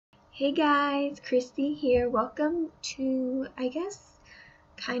Hey guys, Christy here. Welcome to, I guess,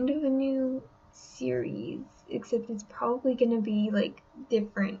 kind of a new series, except it's probably going to be like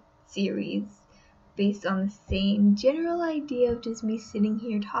different series based on the same general idea of just me sitting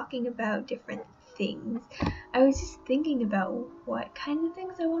here talking about different things. I was just thinking about what kind of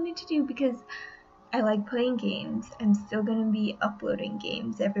things I wanted to do because I like playing games. I'm still going to be uploading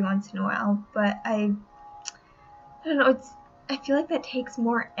games every once in a while, but I don't know, I feel like that takes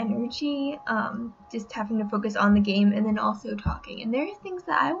more energy, just having to focus on the game and then also talking. And there are things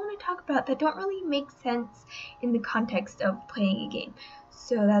that I want to talk about that don't really make sense in the context of playing a game.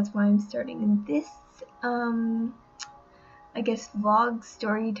 So that's why I'm starting this, I guess, vlog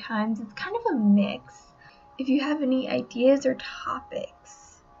story times. It's kind of a mix. If you have any ideas or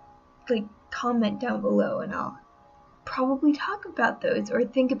topics, like, comment down below and I'll probably talk about those or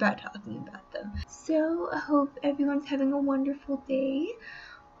think about talking about them. So I hope everyone's having a wonderful day,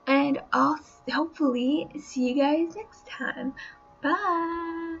 and I'll hopefully see you guys next time.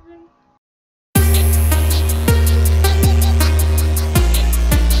 Bye!